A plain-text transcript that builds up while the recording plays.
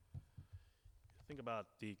think about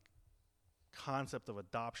the concept of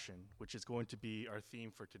adoption, which is going to be our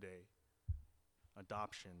theme for today,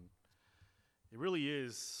 adoption, it really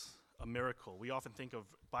is a miracle. We often think of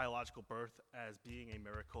biological birth as being a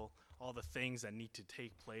miracle, all the things that need to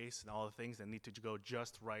take place and all the things that need to go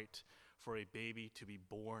just right for a baby to be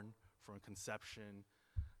born from conception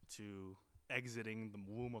to exiting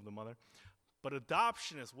the womb of the mother. But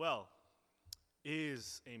adoption as well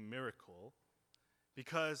is a miracle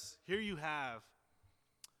because here you have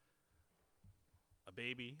a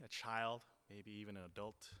baby, a child, maybe even an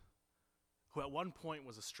adult, who at one point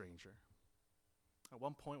was a stranger, at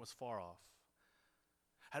one point was far off,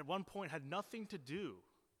 at one point had nothing to do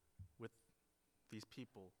with these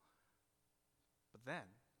people. But then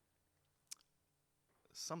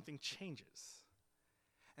something changes,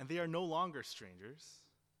 and they are no longer strangers,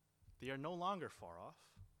 they are no longer far off,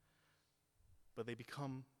 but they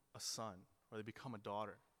become a son or they become a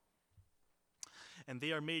daughter. And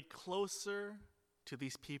they are made closer to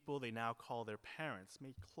these people they now call their parents,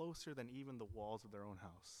 made closer than even the walls of their own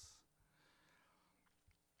house.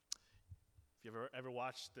 If you ever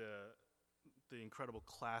watched the incredible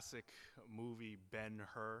classic movie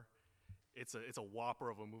Ben-Hur, it's a whopper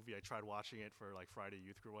of a movie. I tried watching it for like Friday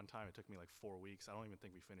Youth Group one time. It took me like 4 weeks. I don't even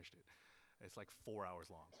think we finished it. It's like 4 hours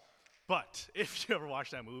long. But if you ever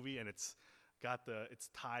watch that movie, and it's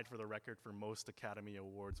tied for the record for most Academy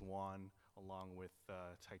Awards won, along with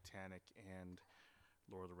Titanic and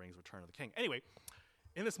Lord of the Rings: Return of the King. Anyway,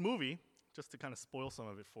 in this movie, just to kind of spoil some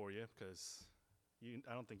of it for you, because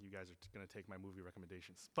I don't think you guys are going to take my movie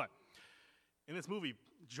recommendations. But in this movie,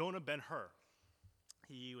 Jonah Ben-Hur,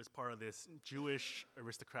 he was part of this Jewish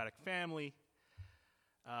aristocratic family,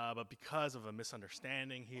 but because of a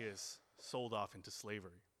misunderstanding, he is sold off into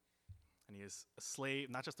slavery. And he is a slave,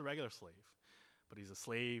 not just a regular slave, but he's a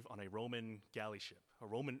slave on a Roman galley ship, a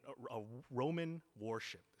Roman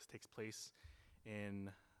warship. This takes place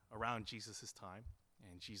around Jesus' time,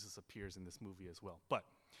 and Jesus appears in this movie as well. But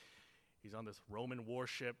he's on this Roman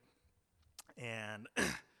warship, and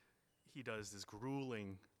he does this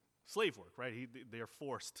grueling slave work, right? They're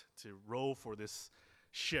forced to row for this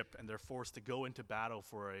ship, and they're forced to go into battle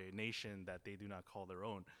for a nation that they do not call their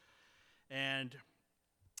own. And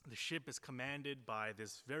the ship is commanded by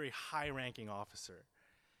this very high-ranking officer.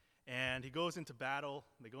 And he goes into battle,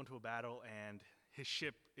 they go into a battle, and his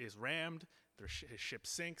ship is rammed, his ship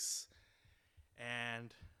sinks,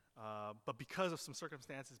 and but because of some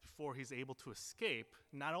circumstances before he's able to escape,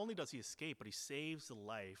 not only does he escape, but he saves the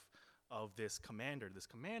life of this commander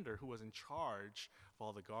who was in charge of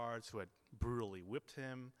all the guards who had brutally whipped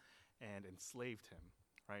him and enslaved him,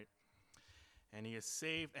 right? And he is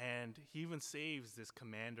saved, and he even saves this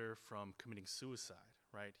commander from committing suicide,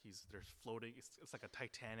 right? They're floating, it's like a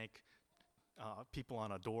Titanic, people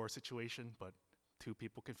on a door situation, but 2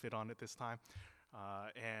 people can fit on it this time.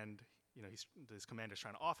 And this commander's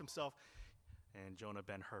trying to off himself, and Jonah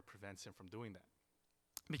Ben-Hur prevents him from doing that.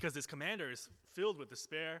 Because this commander is filled with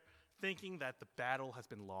despair, thinking that the battle has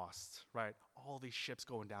been lost, right? All these ships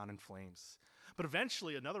going down in flames. But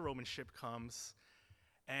eventually another Roman ship comes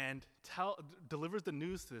and delivers the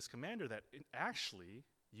news to this commander that actually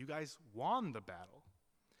you guys won the battle.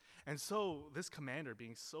 And so this commander,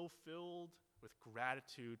 being so filled with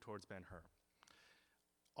gratitude towards Ben-Hur,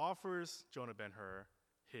 offers Jonah Ben-Hur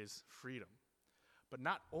his freedom. But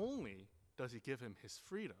not only does he give him his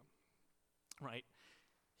freedom, right?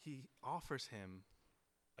 He offers him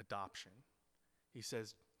adoption. He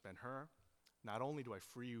says, Ben-Hur, not only do I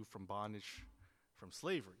free you from bondage, from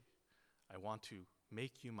slavery, I want to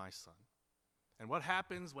make you my son. And what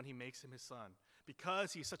happens when he makes him his son?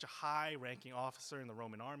 Because he's such a high-ranking officer in the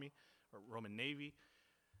Roman army, or Roman navy,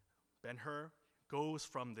 Ben-Hur goes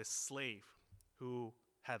from this slave who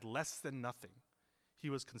had less than nothing. He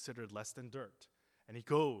was considered less than dirt. And he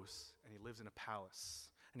goes and he lives in a palace.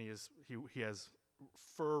 And he has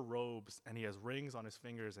fur robes, and he has rings on his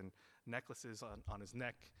fingers and necklaces on his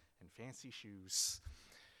neck and fancy shoes.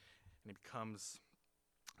 And he becomes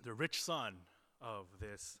the rich son of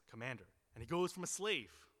this commander. And he goes from a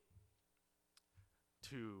slave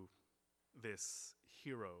to this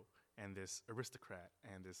hero and this aristocrat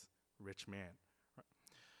and this rich man.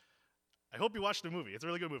 I hope you watched the movie. It's a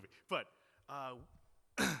really good movie. But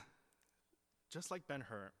just like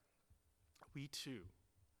Ben-Hur, we too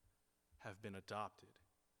have been adopted.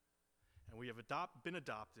 And we have been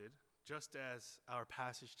adopted just as our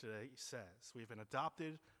passage today says. We've been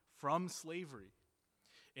adopted from slavery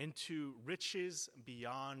into riches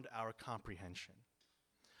beyond our comprehension.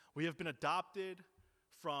 We have been adopted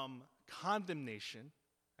from condemnation,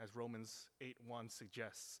 as Romans 8:1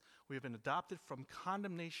 suggests. We have been adopted from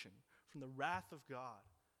condemnation, from the wrath of God.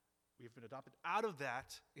 We have been adopted out of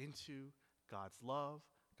that into God's love,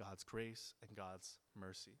 God's grace, and God's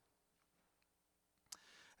mercy.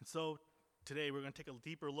 And so today we're going to take a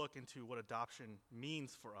deeper look into what adoption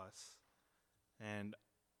means for us. And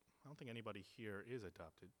I don't think anybody here is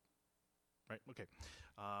adopted, right? Okay.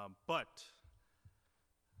 But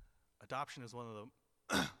adoption is one of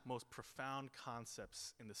the most profound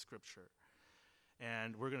concepts in the scripture.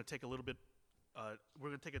 And we're going to take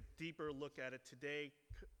a deeper look at it today,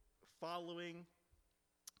 following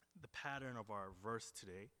the pattern of our verse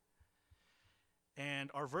today. And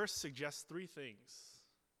our verse suggests three things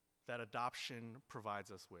that adoption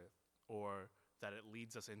provides us with, or that it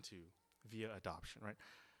leads us into via adoption, right?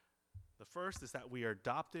 The first is that we are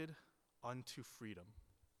adopted unto freedom,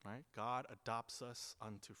 right? God adopts us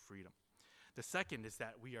unto freedom. The second is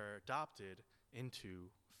that we are adopted into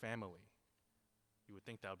family. You would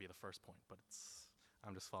think that would be the first point, but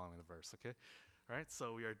I'm just following the verse, okay? All right,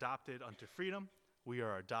 so we are adopted unto freedom, we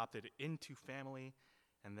are adopted into family,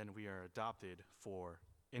 and then we are adopted for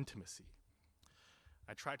intimacy.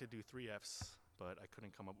 I tried to do 3 Fs, but I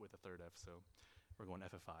couldn't come up with a third F, so we're going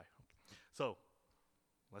FFI. Okay. So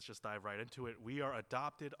let's just dive right into it. We are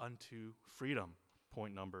adopted unto freedom,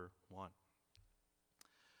 point number 1.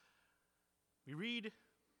 We read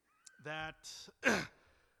that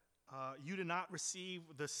you did not receive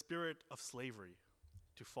the spirit of slavery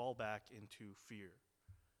to fall back into fear.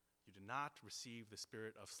 You did not receive the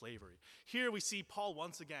spirit of slavery. Here we see Paul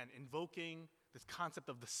once again invoking this concept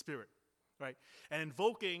of the spirit, right? And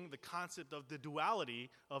invoking the concept of the duality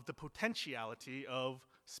of the potentiality of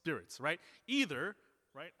spirits, right? Either,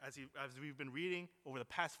 right, as we've been reading over the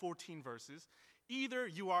past 14 verses, either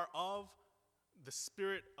you are of the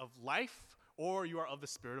spirit of life or you are of the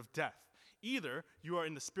spirit of death. Either you are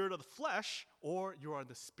in the spirit of the flesh or you are in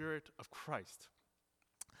the spirit of Christ.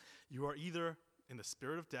 You are either in the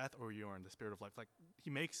spirit of death or you are in the spirit of life. Like, he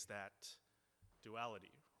makes that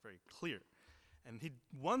duality very clear. And he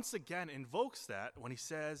once again invokes that when he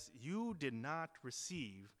says, you did not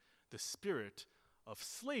receive the spirit of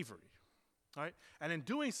slavery, right? And in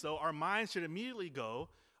doing so, our minds should immediately go,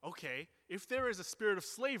 okay, if there is a spirit of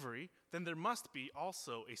slavery, then there must be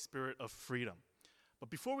also a spirit of freedom. But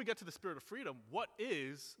before we get to the spirit of freedom, what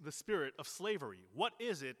is the spirit of slavery? What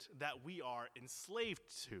is it that we are enslaved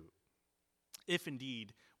to, if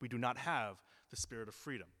indeed we do not have the spirit of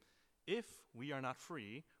freedom? If we are not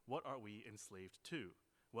free, what are we enslaved to?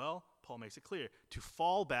 Well, Paul makes it clear, to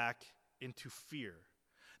fall back into fear.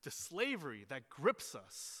 The slavery that grips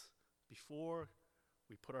us before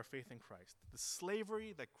we put our faith in Christ. The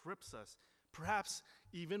slavery that grips us, perhaps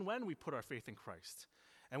even when we put our faith in Christ.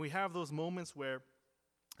 And we have those moments where,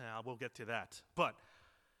 we'll get to that. But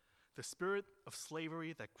the spirit of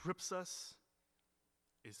slavery that grips us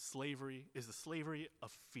is the slavery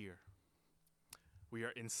of fear. We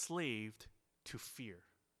are enslaved to fear.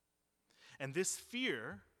 And this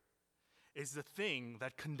fear is the thing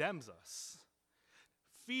that condemns us.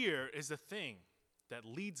 Fear is the thing that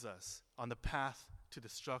leads us on the path to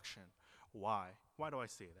destruction. Why? Why do I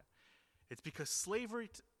say that? It's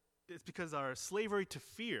because our slavery to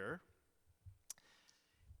fear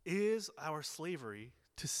is our slavery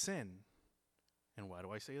to sin. And why do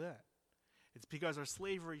I say that? It's because our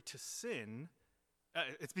slavery to sin,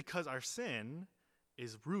 it's because our sin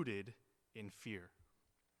is rooted in fear.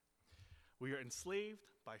 We are enslaved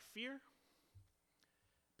by fear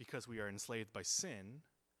because we are enslaved by sin,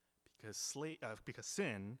 because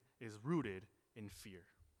sin is rooted in fear.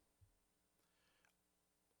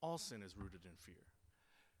 All sin is rooted in fear.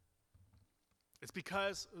 It's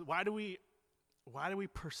because, why do we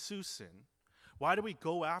pursue sin? Why do we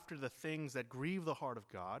go after the things that grieve the heart of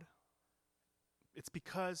God? It's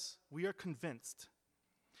because we are convinced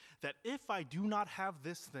that if I do not have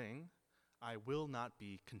this thing, I will not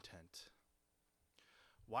be content.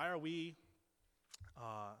 Why are we,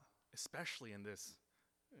 especially in this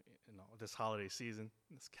holiday season,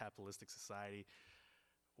 this capitalistic society,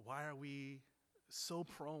 why are we so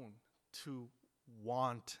prone to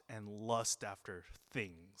want and lust after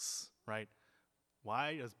things, right?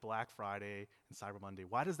 Why does Black Friday and Cyber Monday,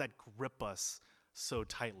 why does that grip us so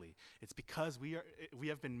tightly? It's because we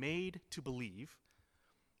have been made to believe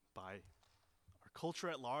by our culture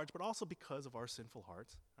at large, but also because of our sinful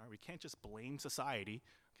hearts. All right? We can't just blame society,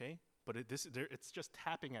 okay? But it's just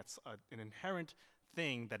tapping at an inherent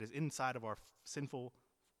thing that is inside of our sinful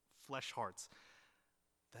flesh hearts,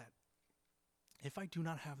 that if I do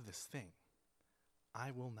not have this thing,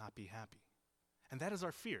 I will not be happy. And that is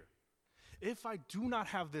our fear. If I do not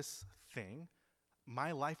have this thing,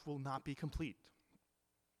 my life will not be complete.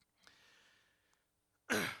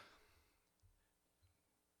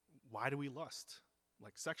 why do we lust?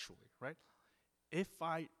 Like sexually, right? If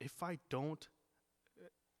I don't,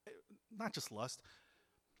 not just lust,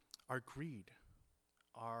 our greed,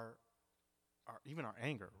 our even our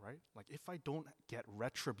anger, right? Like if I don't get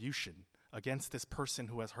retribution against this person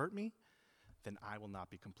who has hurt me, then I will not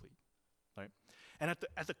be complete, right? And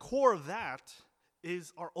at the core of that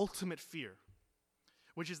is our ultimate fear,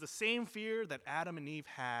 which is the same fear that Adam and Eve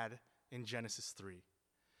had in Genesis 3,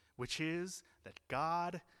 which is that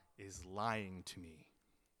God is lying to me.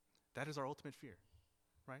 That is our ultimate fear,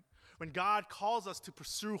 right? When God calls us to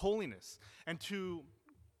pursue holiness and to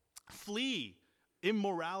flee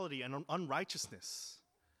immorality and unrighteousness,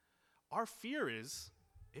 our fear is,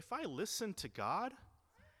 if I listen to God,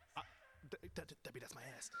 Debbie, that's my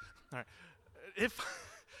ass. All right.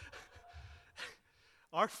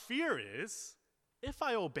 Our fear is, if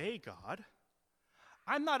I obey God,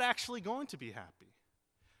 I'm not actually going to be happy.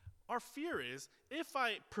 Our fear is, if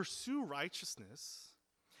I pursue righteousness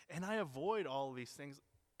and I avoid all of these things,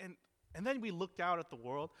 and then we look out at the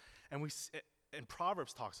world, and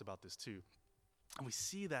Proverbs talks about this too, and we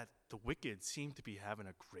see that the wicked seem to be having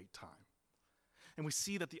a great time. And we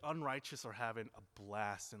see that the unrighteous are having a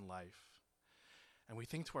blast in life. And we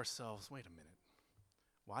think to ourselves, wait a minute,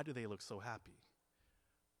 why do they look so happy?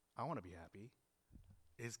 I want to be happy.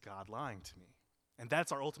 Is God lying to me? And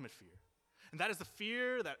that's our ultimate fear. And that is the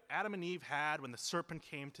fear that Adam and Eve had when the serpent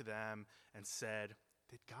came to them and said,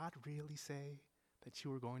 did God really say that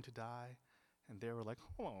you were going to die? And they were like,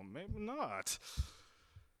 oh, maybe not.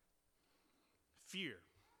 Fear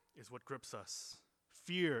is what grips us.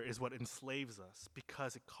 Fear is what enslaves us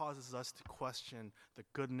because it causes us to question the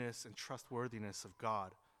goodness and trustworthiness of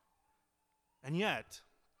God. And yet,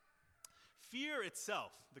 fear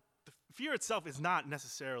itself, the fear itself is not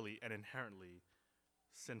necessarily and inherently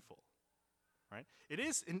sinful, right? It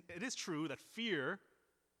is true that fear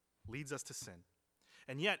leads us to sin.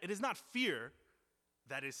 And yet, it is not fear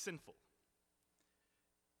that is sinful.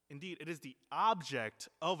 Indeed, it is the object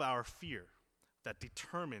of our fear that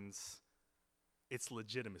determines its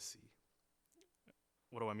legitimacy.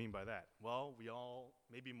 What do I mean by that? Well,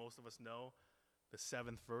 maybe most of us know the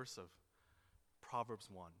 7th verse of Proverbs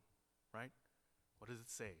 1, right? What does it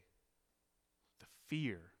say? The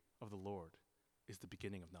fear of the Lord is the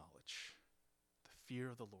beginning of knowledge. The fear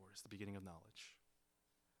of the Lord is the beginning of knowledge.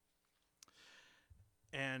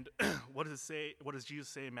 And what does it say? What does Jesus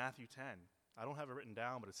say in Matthew 10? I don't have it written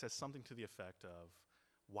down, but it says something to the effect of,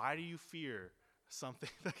 why do you fear something?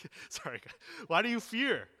 Why do you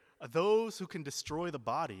fear those who can destroy the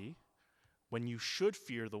body when you should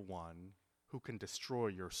fear the one who can destroy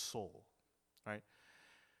your soul, right?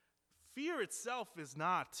 Fear itself is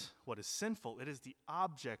not what is sinful. It is the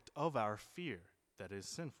object of our fear that is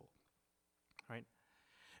sinful, right?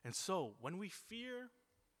 And so when we fear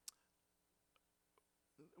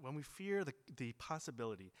the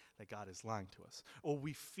possibility that God is lying to us, or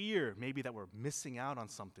we fear maybe that we're missing out on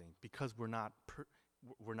something because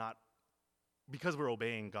because we're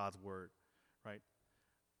obeying God's word, right?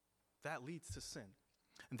 That leads to sin.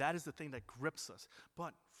 And that is the thing that grips us.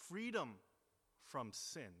 But freedom from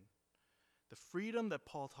sin, the freedom that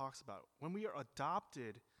Paul talks about, when we are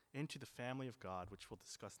adopted into the family of God, which we'll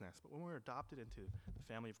discuss next, but when we're adopted into the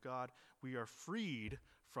family of God, we are freed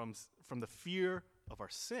from the fear of our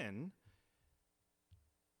sin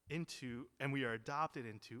and we are adopted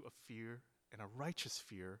into a fear and a righteous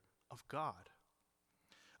fear of God.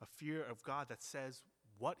 A fear of God that says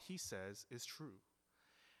what he says is true.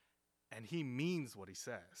 And he means what he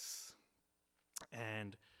says.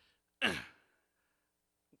 And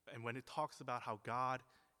when it talks about how God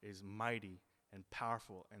is mighty and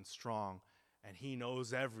powerful and strong, and he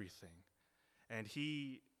knows everything, and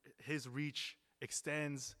his reach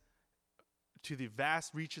extends to the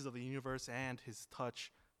vast reaches of the universe, and his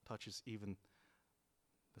touch touches even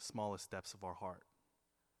the smallest depths of our heart.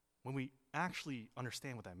 When we actually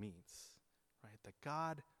understand what that means, right? That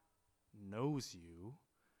God knows you,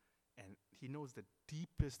 and he knows the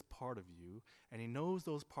deepest part of you, and he knows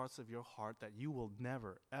those parts of your heart that you will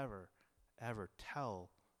never, ever, ever tell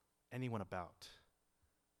anyone about.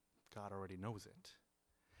 God already knows it.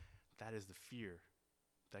 That is the fear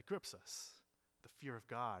that grips us, the fear of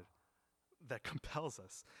God that compels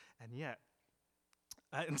us.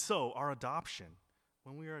 And so our adoption,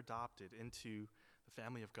 when we are adopted into the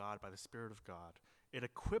family of God by the Spirit of God, it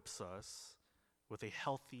equips us with a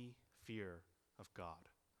healthy fear of God.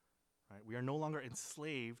 Right? We are no longer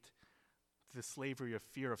enslaved to the slavery of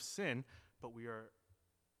fear of sin, but we are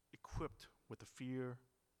equipped with the fear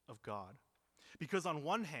of God. Because on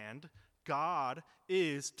one hand, God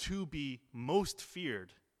is to be most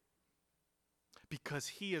feared, because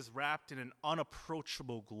he is wrapped in an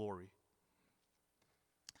unapproachable glory.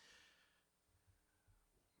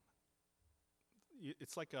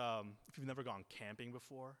 It's like if you've never gone camping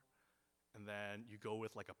before, and then you go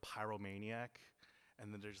with like a pyromaniac,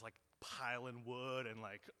 and then there's like piling wood and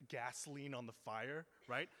like gasoline on the fire,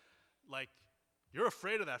 right? Like, you're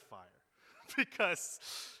afraid of that fire because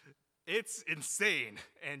it's insane,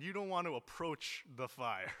 and you don't want to approach the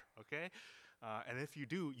fire, okay? And if you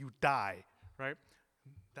do, you die, right?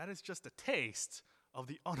 That is just a taste of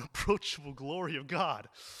the unapproachable glory of God.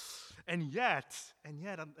 And yet,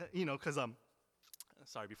 because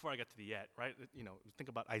sorry, before I get to the yet, right? Think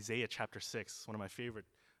about Isaiah chapter 6, one of my favorite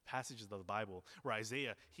passages of the Bible, where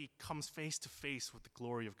Isaiah, he comes face to face with the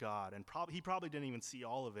glory of God, and he probably didn't even see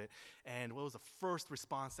all of it. And what was the first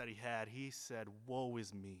response that he had? He said, "Woe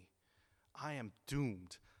is me. I am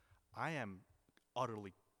doomed. I am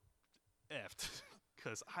utterly effed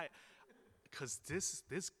because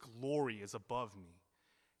this glory is above me."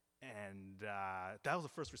 And that was the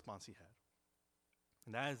first response he had.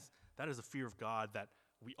 And that is a fear of God that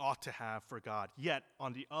we ought to have for God. Yet,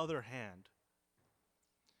 on the other hand,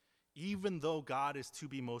 even though God is to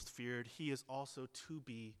be most feared, he is also to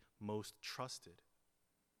be most trusted.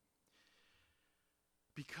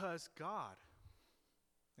 Because God,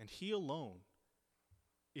 and he alone,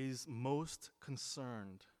 is most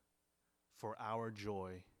concerned for our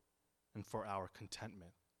joy and for our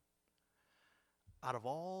contentment. Out of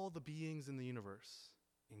all the beings in the universe,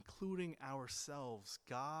 including ourselves,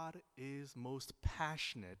 God is most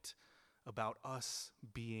passionate about us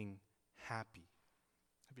being happy.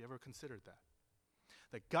 Have you ever considered that?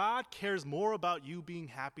 That God cares more about you being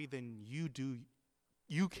happy than you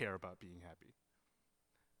care about being happy.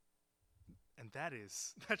 And that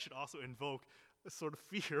should also invoke a sort of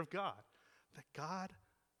fear of God. That God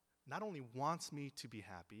not only wants me to be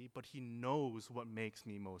happy, but he knows what makes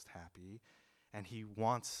me most happy, and he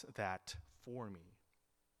wants that for me.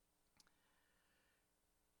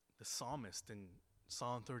 The psalmist in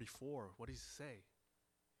Psalm 34, what does he say?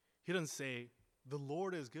 He doesn't say, "The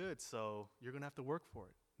Lord is good, so you're going to have to work for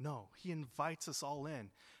it." No, he invites us all in,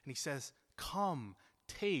 and he says, "Come,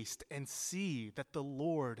 taste, and see that the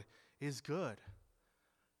Lord is good."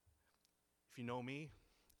 If you know me,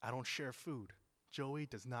 I don't share food. Joey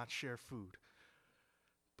does not share food.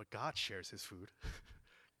 But God shares his food.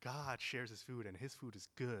 God shares his food, and his food is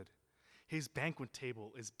good. His banquet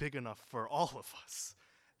table is big enough for all of us.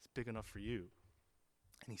 It's big enough for you.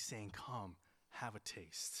 And he's saying, "Come, have a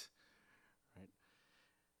taste." Right?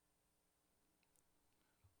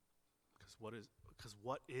 Because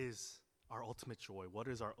what is our ultimate joy? What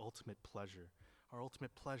is our ultimate pleasure? Our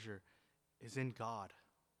ultimate pleasure is in God.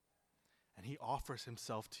 And he offers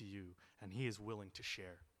himself to you, and he is willing to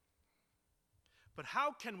share. But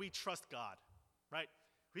how can we trust God? Right?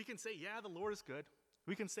 We can say, yeah, the Lord is good.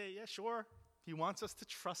 We can say, yeah, sure, he wants us to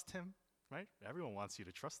trust him. Right? Everyone wants you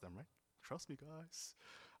to trust them, right? Trust me, guys.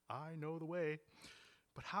 I know the way.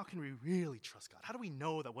 But how can we really trust God? How do we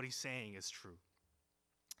know that what he's saying is true?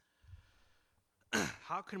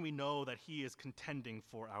 How can we know that he is contending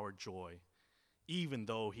for our joy, even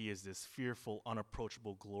though he is this fearful,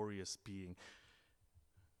 unapproachable, glorious being?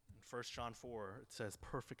 In 1 John 4, it says,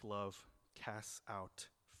 "Perfect love casts out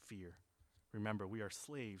fear." Remember, we are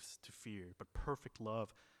slaves to fear, but perfect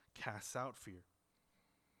love casts out fear.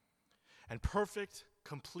 And perfect,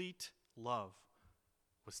 complete love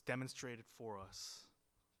was demonstrated for us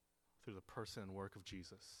through the person and work of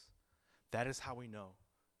Jesus. That is how we know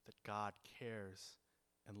that God cares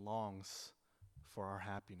and longs for our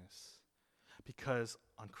happiness. Because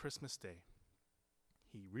on Christmas Day,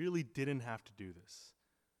 he really didn't have to do this,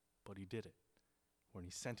 but he did it when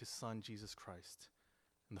he sent his son, Jesus Christ,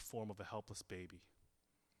 in the form of a helpless baby.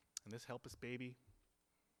 And this helpless baby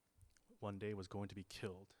one day was going to be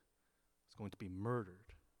killed, was going to be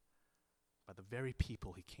murdered by the very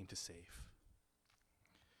people he came to save.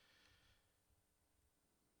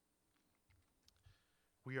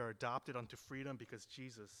 We are adopted unto freedom because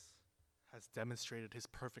Jesus has demonstrated his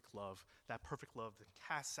perfect love, that perfect love that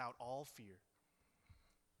casts out all fear.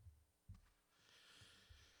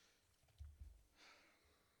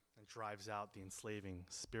 And drives out the enslaving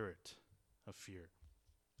spirit of fear.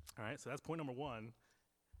 All right, so that's point number one.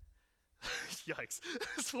 Yikes.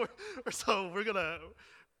 So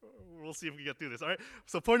we'll see if we can get through this. All right,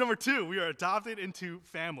 so point number two, we are adopted into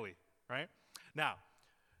family, right? Now,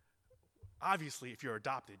 obviously, if you're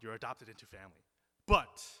adopted into family.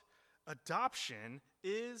 But adoption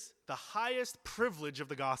is the highest privilege of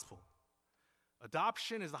the gospel.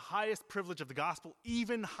 Adoption is the highest privilege of the gospel,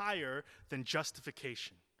 even higher than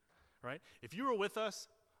justification, right? If you were with us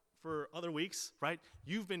for other weeks, right,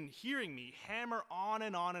 you've been hearing me hammer on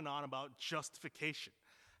and on and on about justification.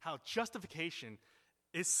 How justification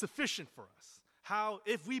is sufficient for us. How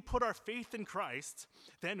if we put our faith in Christ,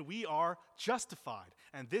 then we are justified.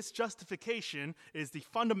 And this justification is the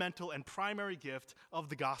fundamental and primary gift of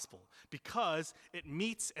the gospel because it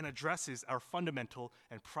meets and addresses our fundamental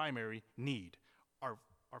and primary need. Our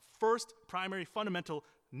first primary fundamental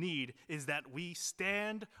need is that we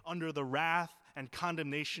stand under the wrath and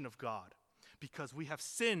condemnation of God because we have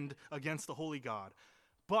sinned against the holy God.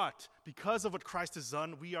 But because of what Christ has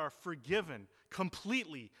done, we are forgiven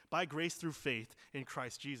completely by grace through faith in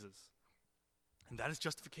Christ Jesus. And that is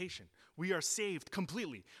justification. We are saved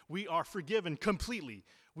completely. We are forgiven completely.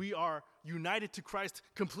 We are united to Christ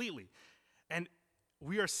completely. And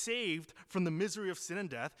we are saved from the misery of sin and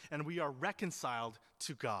death, and we are reconciled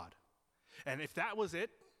to God. And if that was it,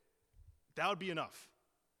 that would be enough.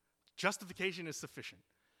 Justification is sufficient.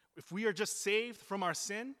 If we are just saved from our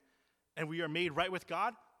sin and we are made right with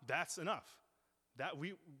God, that's enough. That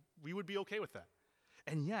we would be okay with that.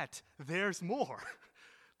 And yet, there's more.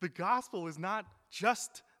 The gospel is not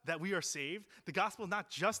just that we are saved. The gospel is not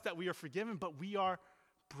just that we are forgiven, but we are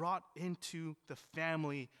brought into the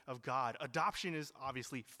family of God. Adoption is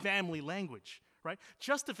obviously family language, right?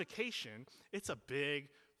 Justification, it's a big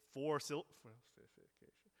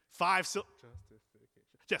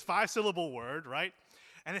five-syllable word, right?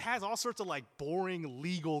 And it has all sorts of like boring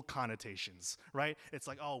legal connotations, right? It's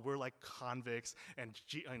like, oh, we're like convicts, and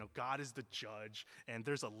God is the judge, and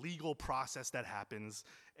there's a legal process that happens,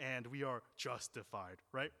 and we are justified,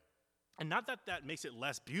 right? And not that that makes it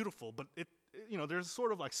less beautiful, but there's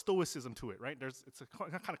sort of like stoicism to it, right? It's a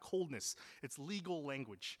kind of coldness. It's legal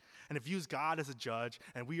language, and it views God as a judge,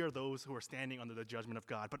 and we are those who are standing under the judgment of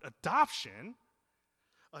God. But adoption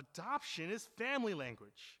is family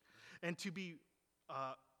language, and to be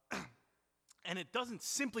and it doesn't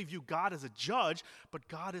simply view God as a judge, but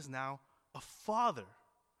God is now a father.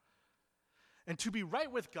 And to be right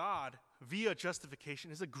with God via justification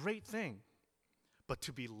is a great thing. But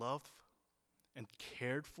to be loved and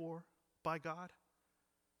cared for by God,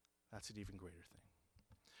 that's an even greater thing.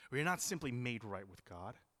 We are not simply made right with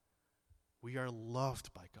God. We are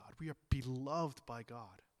loved by God. We are beloved by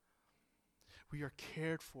God. We are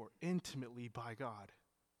cared for intimately by God.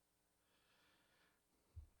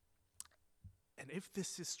 And if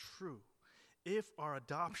this is true, if our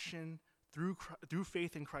adoption through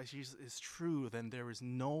faith in Christ Jesus is true, then there is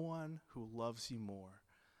no one who loves you more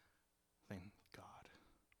than God.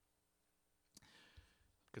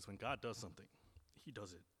 Because when God does something, he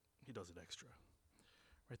does it extra.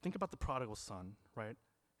 Right? Think about the prodigal son, right?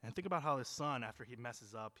 And think about how his son, after he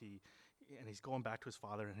messes up, he's going back to his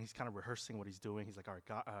father, and he's kind of rehearsing what he's doing. He's like, all right,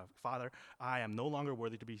 God, Father, I am no longer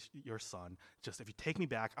worthy to be your son. Just if you take me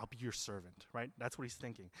back, I'll be your servant, right? That's what he's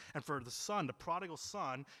thinking. And for the son, the prodigal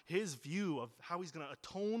son, his view of how he's going to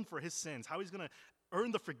atone for his sins, how he's going to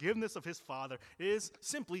earn the forgiveness of his father is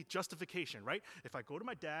simply justification, right? If I go to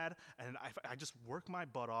my dad and I just work my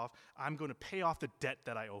butt off, I'm going to pay off the debt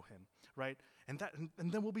that I owe him, right? And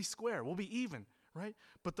then we'll be square. We'll be even. Right?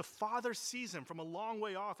 But the father sees him from a long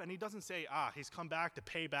way off, and he doesn't say, he's come back to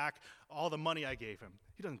pay back all the money I gave him.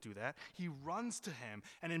 He doesn't do that. He runs to him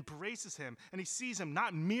and embraces him, and he sees him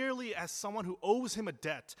not merely as someone who owes him a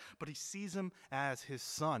debt, but he sees him as his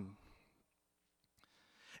son.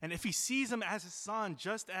 And if he sees him as his son,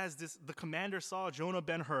 just as the commander saw Jonah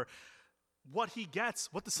Ben-Hur, what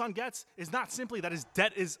the son gets is not simply that his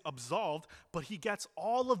debt is absolved, but he gets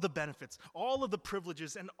all of the benefits, all of the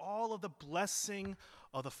privileges, and all of the blessing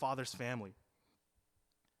of the father's family.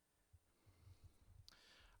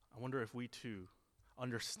 I wonder if we too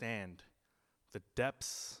understand the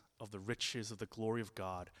depths of the riches of the glory of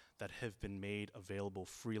God that have been made available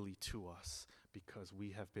freely to us because we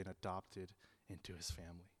have been adopted into his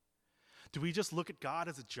family. Do we just look at God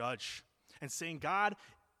as a judge and saying, God,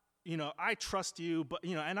 I trust you, but,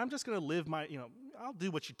 and I'm just going to live I'll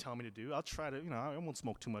do what you tell me to do. I'll try to, I won't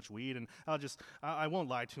smoke too much weed, and I won't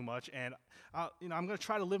lie too much, and, I'm going to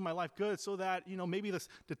try to live my life good so that, maybe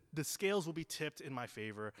the scales will be tipped in my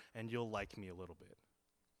favor, and you'll like me a little bit.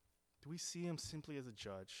 Do we see him simply as a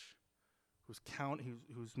judge who's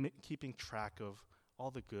keeping track of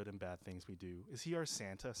all the good and bad things we do? Is he our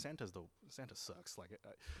Santa? Santa sucks.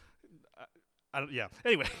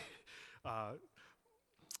 Anyway.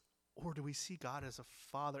 Or do we see God as a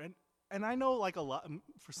father? And I know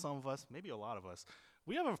for some of us, maybe a lot of us,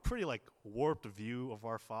 we have a pretty warped view of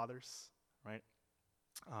our fathers, right?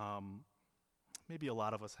 Maybe a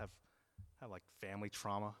lot of us have family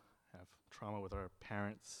trauma, have trauma with our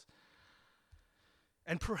parents.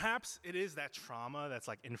 And perhaps it is that trauma that's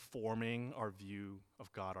like informing our view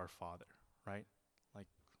of God our Father, right? Like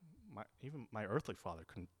even my earthly father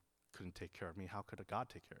couldn't take care of me. How could a God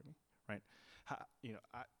take care of me, right?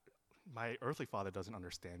 My earthly father doesn't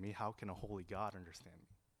understand me. How can a holy God understand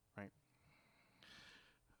me, right?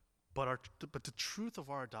 But the truth of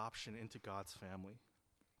our adoption into God's family,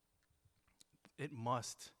 it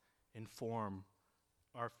must inform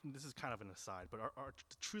this is kind of an aside, but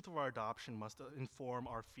the truth of our adoption must inform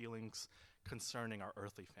our feelings concerning our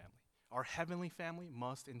earthly family. Our heavenly family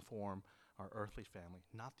must inform our earthly family,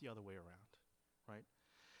 not the other way around, right?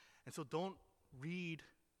 And so don't read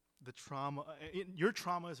the trauma. Your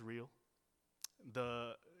trauma is real.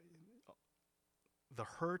 The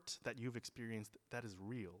hurt that you've experienced, that is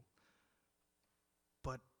real.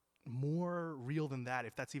 But more real than that,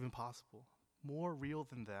 if that's even possible, more real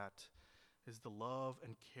than that is the love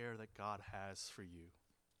and care that God has for you.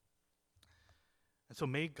 And so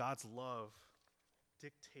may God's love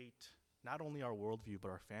dictate not only our worldview, but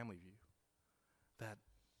our family view. That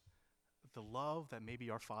the love that maybe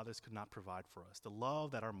our fathers could not provide for us, the love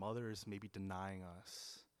that our mothers may be denying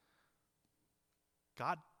us,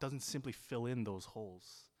 God doesn't simply fill in those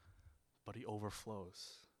holes, but he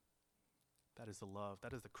overflows. That is the love.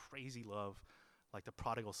 That is the crazy love, like the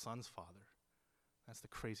prodigal son's father. That's the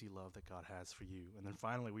crazy love that God has for you. And then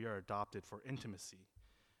finally, we are adopted for intimacy.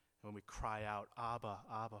 And when we cry out, Abba,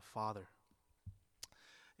 Abba, Father.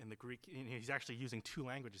 In the Greek, he's actually using two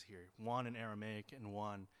languages here, one in Aramaic and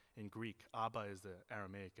one in Greek. Abba is the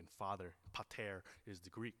Aramaic and Father, pater, is the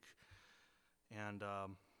Greek. And,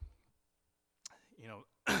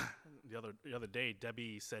 the other day,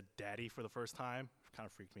 Debbie said daddy for the first time. Kind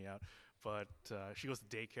of freaked me out. But she goes to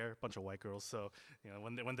daycare, a bunch of white girls. So,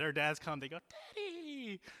 when their dads come, they go,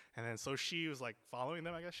 daddy. And then so she was like following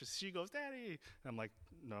them, I guess. She goes, daddy. And I'm like,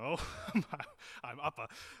 no, I'm Appa.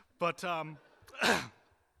 But,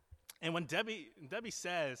 and when Debbie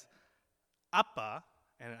says Appa,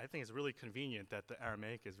 and I think it's really convenient that the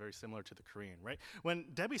Aramaic is very similar to the Korean, right? When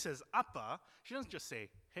Debbie says Appa, she doesn't just say,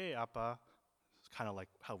 hey, Appa. It's kind of like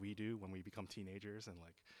how we do when we become teenagers and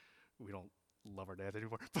like we don't love our dad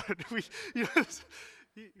anymore. But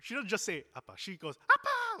she doesn't just say Appa. She goes,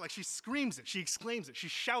 Appa! Like she screams it. She exclaims it. She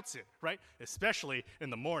shouts it, right? Especially in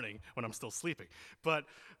the morning when I'm still sleeping. But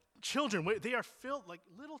children, they are filled like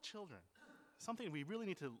little children. Something we really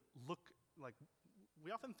need to look like. We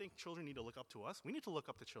often think children need to look up to us. We need to look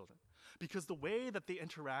up to children because the way that they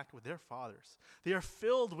interact with their fathers, they are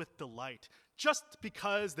filled with delight just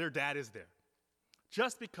because their dad is there,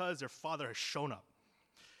 just because their father has shown up.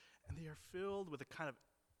 And they are filled with a kind of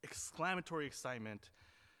exclamatory excitement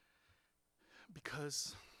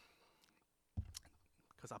because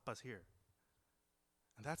Appa's here.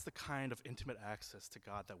 And that's the kind of intimate access to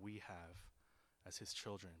God that we have as his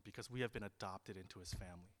children because we have been adopted into his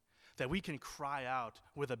family. That we can cry out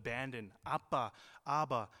with abandon, Appa,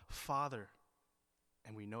 Abba, Father,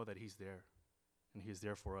 and we know that he's there, and he's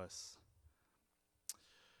there for us.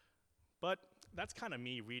 But that's kind of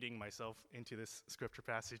me reading myself into this scripture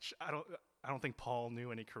passage. I don't think Paul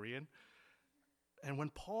knew any Korean. And when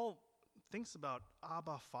Paul thinks about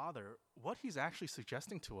Abba, Father, what he's actually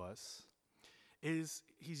suggesting to us is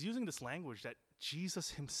he's using this language that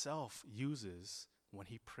Jesus himself uses when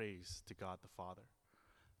he prays to God the Father.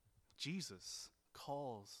 Jesus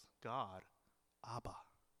calls God Abba.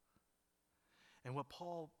 And what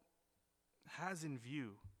Paul has in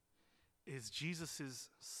view is Jesus'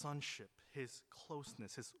 sonship, his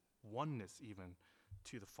closeness, his oneness even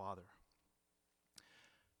to the Father.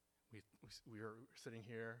 We are sitting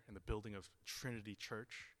here in the building of Trinity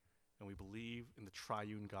Church, and we believe in the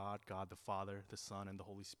triune God, God the Father, the Son, and the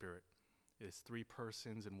Holy Spirit. It is three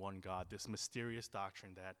persons in one God, this mysterious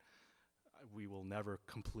doctrine that we will never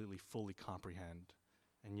completely, fully comprehend.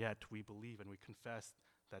 And yet we believe and we confess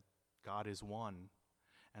that God is one.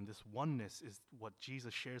 And this oneness is what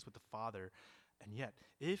Jesus shares with the Father. And yet,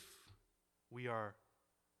 if we are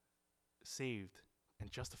saved and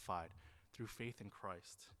justified through faith in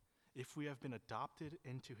Christ, if we have been adopted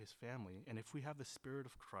into his family, and if we have the Spirit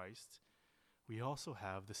of Christ, we also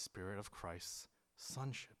have the Spirit of Christ's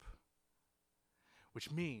sonship. Which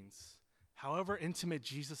means, however intimate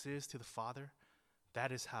Jesus is to the Father,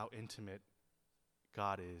 that is how intimate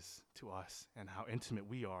God is to us and how intimate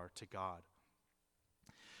we are to God.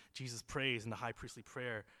 Jesus prays in the high priestly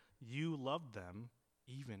prayer, you loved them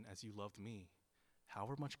even as you loved me.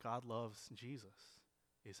 However much God loves Jesus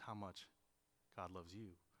is how much God loves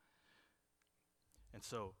you. And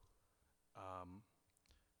so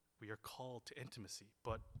we are called to intimacy,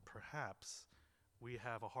 but perhaps we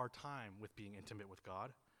have a hard time with being intimate with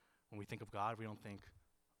God. When we think of God, we don't think,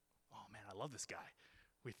 oh man, I love this guy.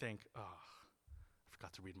 We think, oh, I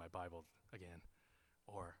forgot to read my Bible again.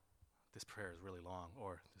 Or this prayer is really long.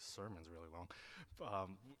 Or this sermon's really long.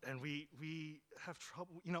 And we have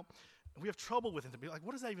trouble, we have trouble with intimacy. Like,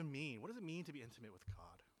 what does that even mean? What does it mean to be intimate with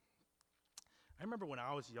God? I remember when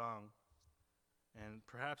I was young, and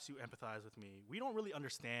perhaps you empathize with me, we don't really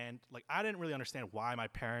understand, like I didn't really understand why my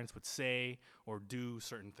parents would say or do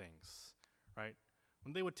certain things, right?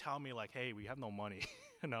 When they would tell me like, hey, we have no money,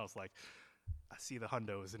 and I was like, I see the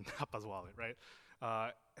hundos in Papa's wallet, right?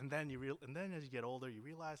 And then as you get older, you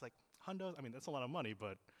realize like hundos, I mean, that's a lot of money,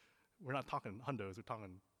 but we're not talking hundos, we're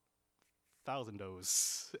talking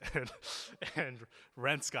thousandos, and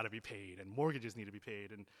rent's got to be paid, and mortgages need to be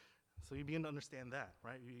paid, and so you begin to understand that,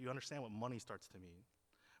 right? You understand what money starts to mean.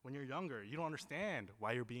 When you're younger, you don't understand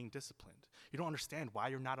why you're being disciplined. You don't understand why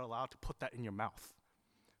you're not allowed to put that in your mouth.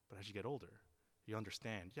 But as you get older, you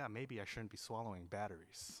understand, yeah, maybe I shouldn't be swallowing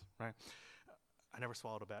batteries, right? I never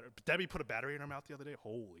swallowed a battery. Debbie put a battery in her mouth the other day.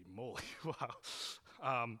 Holy moly, wow.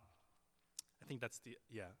 I think that's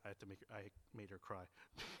I made her cry.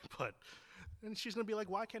 And she's gonna be like,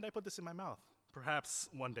 why can't I put this in my mouth? Perhaps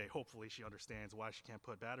one day, hopefully, she understands why she can't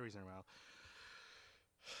put batteries in her mouth.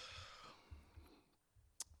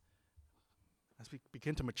 As we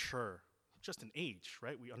begin to mature, just in age,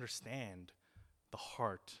 right, we understand the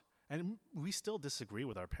heart. And we still disagree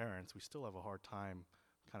with our parents. We still have a hard time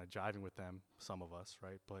kind of jiving with them, some of us,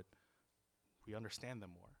 right? But we understand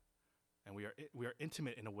them more. And we are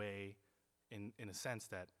intimate in a way, in a sense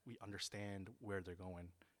that we understand where they're going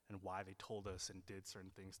and why they told us and did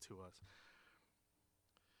certain things to us.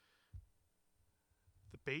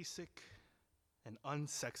 The basic and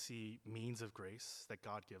unsexy means of grace that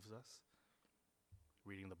God gives us,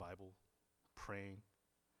 reading the Bible, praying,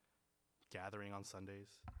 gathering on Sundays,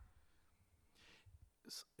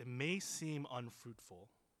 it may seem unfruitful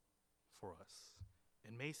for us.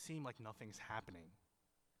 It may seem like nothing's happening,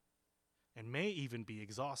 and may even be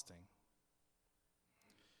exhausting.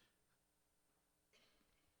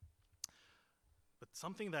 But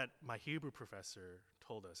something that my Hebrew professor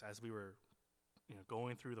told us as we were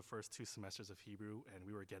going through the first 2 semesters of Hebrew, and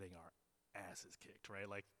we were getting our asses kicked, right?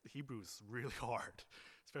 Like, Hebrew's really hard,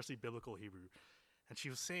 especially biblical Hebrew. And she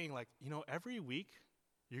was saying, like, every week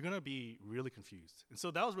you're going to be really confused. And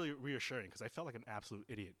so that was really reassuring because I felt like an absolute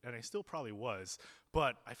idiot. And I still probably was,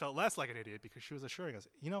 but I felt less like an idiot because she was assuring us,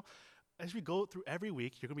 as we go through every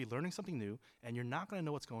week, you're going to be learning something new, and you're not going to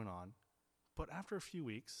know what's going on. But after a few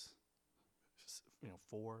weeks,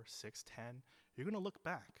 4, 6, 10, you're going to look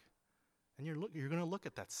back. And you're going to look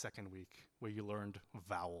at that second week where you learned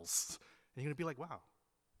vowels. And you're going to be like, wow,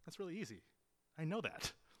 that's really easy. I know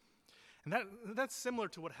that. And that's similar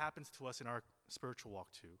to what happens to us in our spiritual walk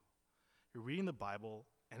too. You're reading the Bible,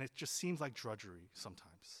 and it just seems like drudgery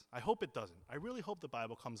sometimes. I hope it doesn't. I really hope the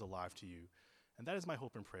Bible comes alive to you. And that is my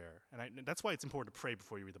hope and prayer. And that's why it's important to pray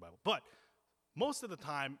before you read the Bible. But most of the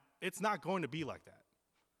time, it's not going to be like that.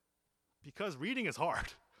 Because reading is hard.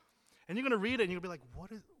 And you're going to read it, and you'll be like,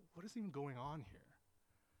 what is even going on here?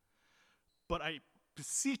 But I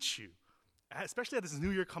beseech you, especially as this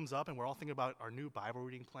new year comes up and we're all thinking about our new Bible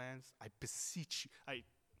reading plans, I beseech you,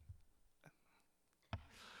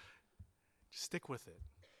 just stick with it.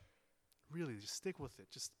 Really, just stick with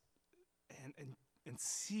it. Just and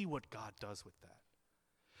see what God does with that.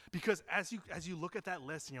 Because as you look at that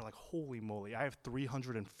list and you're like, holy moly, I have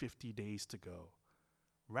 350 days to go.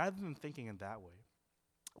 Rather than thinking in that way,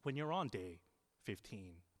 when you're on day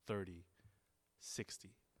 15, 30, 60,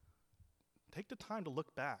 take the time to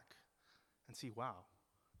look back and see, wow,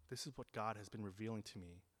 this is what God has been revealing to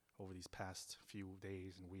me over these past few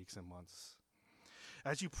days and weeks and months.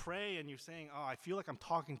 As you pray and you're saying, oh, I feel like I'm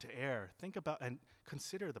talking to air, think about and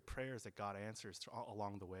consider the prayers that God answers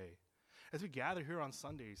along the way. As we gather here on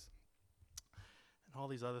Sundays and all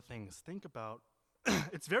these other things, think about,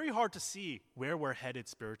 it's very hard to see where we're headed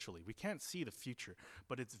spiritually. We can't see the future,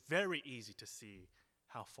 but it's very easy to see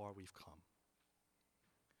how far we've come.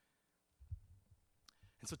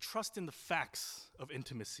 And so trust in the facts of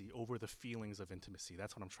intimacy over the feelings of intimacy.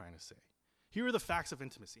 That's what I'm trying to say. Here are the facts of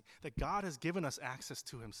intimacy, that God has given us access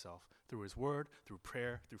to himself through his word, through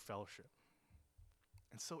prayer, through fellowship.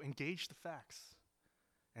 And so engage the facts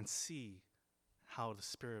and see how the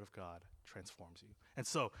Spirit of God transforms you. And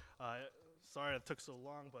so, sorry it took so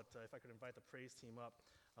long, but if I could invite the praise team up,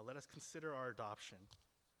 let us consider our adoption.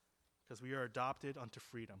 Because we are adopted unto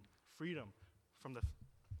freedom. Freedom from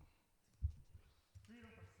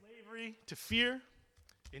slavery to fear,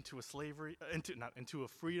 into a slavery, into a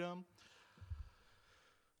freedom,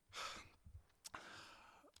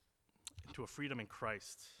 into a freedom in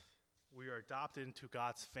Christ. We are adopted into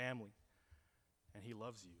God's family, and he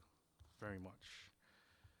loves you very much.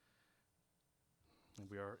 And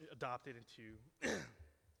we are adopted into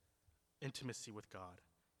intimacy with God.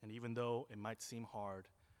 And even though it might seem hard,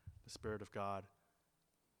 the Spirit of God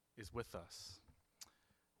is with us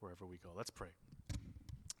wherever we go. Let's pray.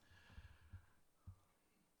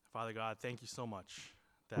 Father God, thank you so much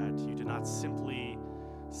that you did not simply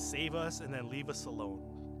save us and then leave us alone,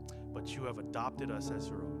 but you have adopted us as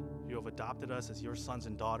your own. You have adopted us as your sons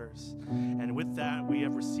and daughters. And with that, we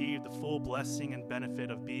have received the full blessing and benefit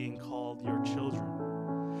of being called your children.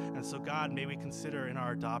 And so, God, may we consider in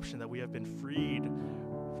our adoption that we have been freed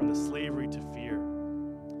from the slavery to fear.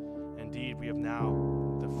 Indeed, we have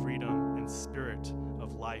now the freedom and spirit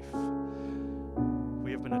of life.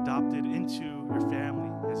 We have been adopted into your family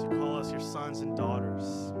as you call us your sons and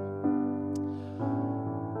daughters.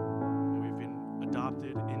 And we've been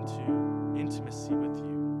adopted into intimacy with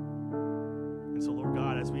you. And so, Lord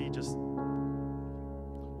God, as we just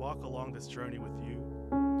walk along this journey with you,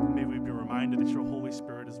 may we be reminded that your Holy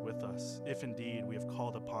Spirit is with us, if indeed we have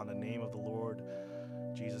called upon the name of the Lord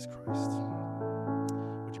Jesus Christ.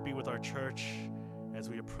 Would you be with our church as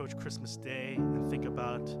we approach Christmas Day and think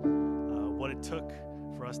about what it took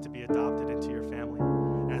for us to be adopted into your family.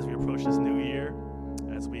 And as we approach this new year,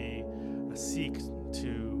 as we seek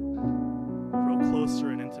to grow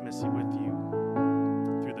closer in intimacy with you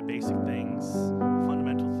through the basic things,